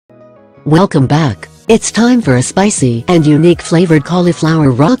Welcome back. It's time for a spicy and unique flavored cauliflower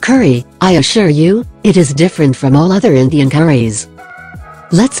raw curry. I assure you, it is different from all other Indian curries.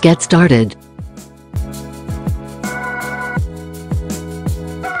 Let's get started.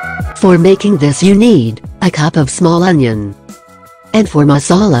 For making this you need a cup of small onion. And for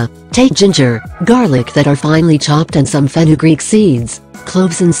masala, take ginger, garlic that are finely chopped and some fenugreek seeds,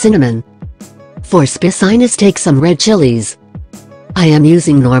 cloves and cinnamon. For spiciness take some red chilies. I am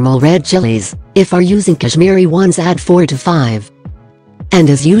using normal red chilies. If are using Kashmiri ones add 4 to 5. And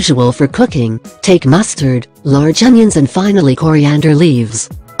as usual for cooking, take mustard, large onions and finally coriander leaves.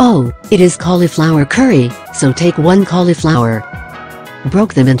 Oh, it is cauliflower curry, so take 1 cauliflower.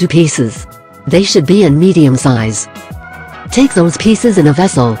 Broke them into pieces. They should be in medium size. Take those pieces in a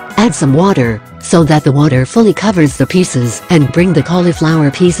vessel, add some water, so that the water fully covers the pieces and bring the cauliflower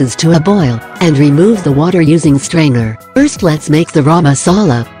pieces to a boil, and remove the water using strainer. First let's make the raw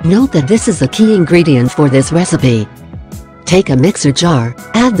masala. Note that this is the key ingredient for this recipe. Take a mixer jar,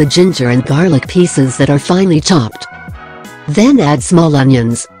 add the ginger and garlic pieces that are finely chopped. Then add small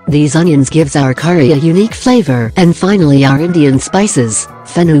onions. These onions gives our curry a unique flavor. And finally our Indian spices,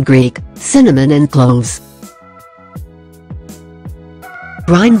 fenugreek, cinnamon and cloves.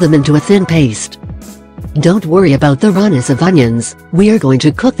 Grind them into a thin paste. Don't worry about the rawness of onions, we are going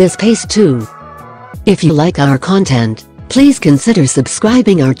to cook this paste too. If you like our content, please consider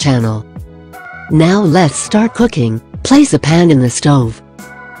subscribing our channel. Now let's start cooking. Place a pan in the stove.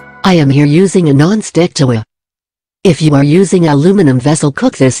 I am here using a non-stick tawa. If you are using aluminum vessel,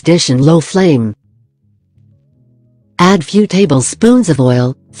 cook this dish in low flame. Add few tablespoons of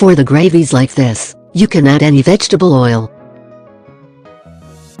oil. For the gravies like this, you can add any vegetable oil.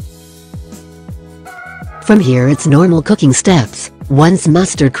 From here it's normal cooking steps. Once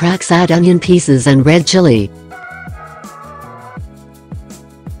mustard cracks, add onion pieces and red chili.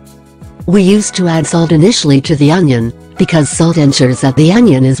 We used to add salt initially to the onion, because salt ensures that the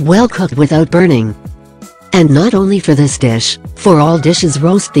onion is well cooked without burning. And not only for this dish, for all dishes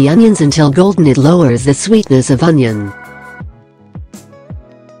roast the onions until golden. It lowers the sweetness of onion.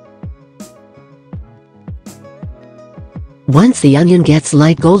 Once the onion gets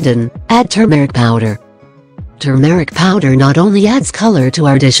light golden, add turmeric powder. Turmeric powder not only adds color to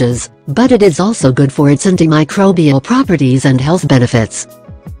our dishes, but it is also good for its antimicrobial properties and health benefits.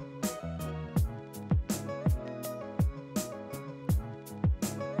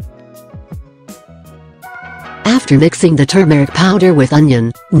 After mixing the turmeric powder with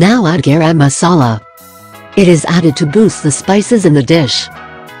onion, now add garam masala. It is added to boost the spices in the dish.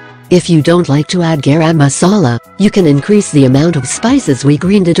 If you don't like to add garam masala, you can increase the amount of spices we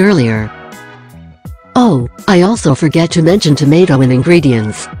grinded earlier. Oh, I also forget to mention tomato in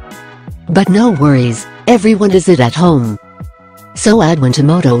ingredients. But no worries, everyone does it at home. So add 1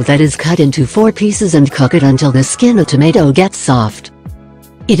 tomato that is cut into 4 pieces and cook it until the skin of tomato gets soft.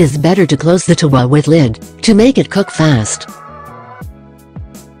 It is better to close the tawa with lid, to make it cook fast.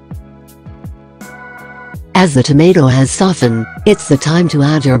 As the tomato has softened, it's the time to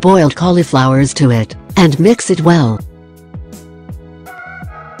add your boiled cauliflowers to it, and mix it well.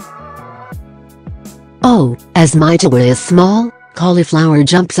 Oh, as my tawa is small, cauliflower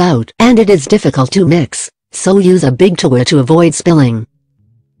jumps out and it is difficult to mix, so use a big tawa to avoid spilling.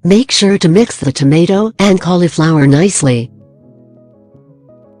 Make sure to mix the tomato and cauliflower nicely.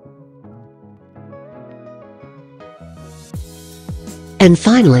 And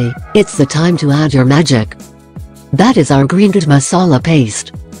finally, it's the time to add your magic. That is our grinded masala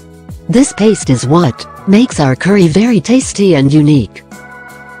paste. This paste is what makes our curry very tasty and unique.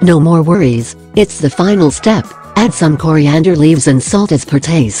 No more worries, it's the final step. Add some coriander leaves and salt as per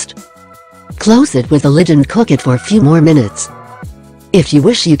taste. Close it with a lid and cook it for a few more minutes. If you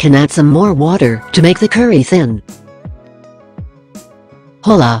wish, you can add some more water to make the curry thin.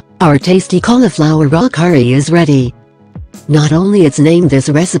 Hola, our tasty cauliflower raw curry is ready. Not only its name, this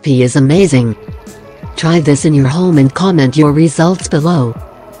recipe is amazing. Try this in your home and comment your results below.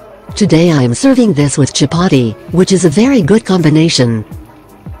 Today I am serving this with chapati, which is a very good combination.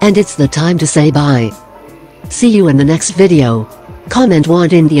 And it's the time to say bye. See you in the next video. Comment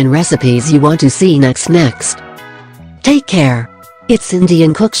what Indian recipes you want to see next. Take care. It's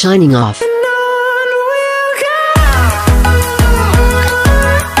Indian Cook shining off.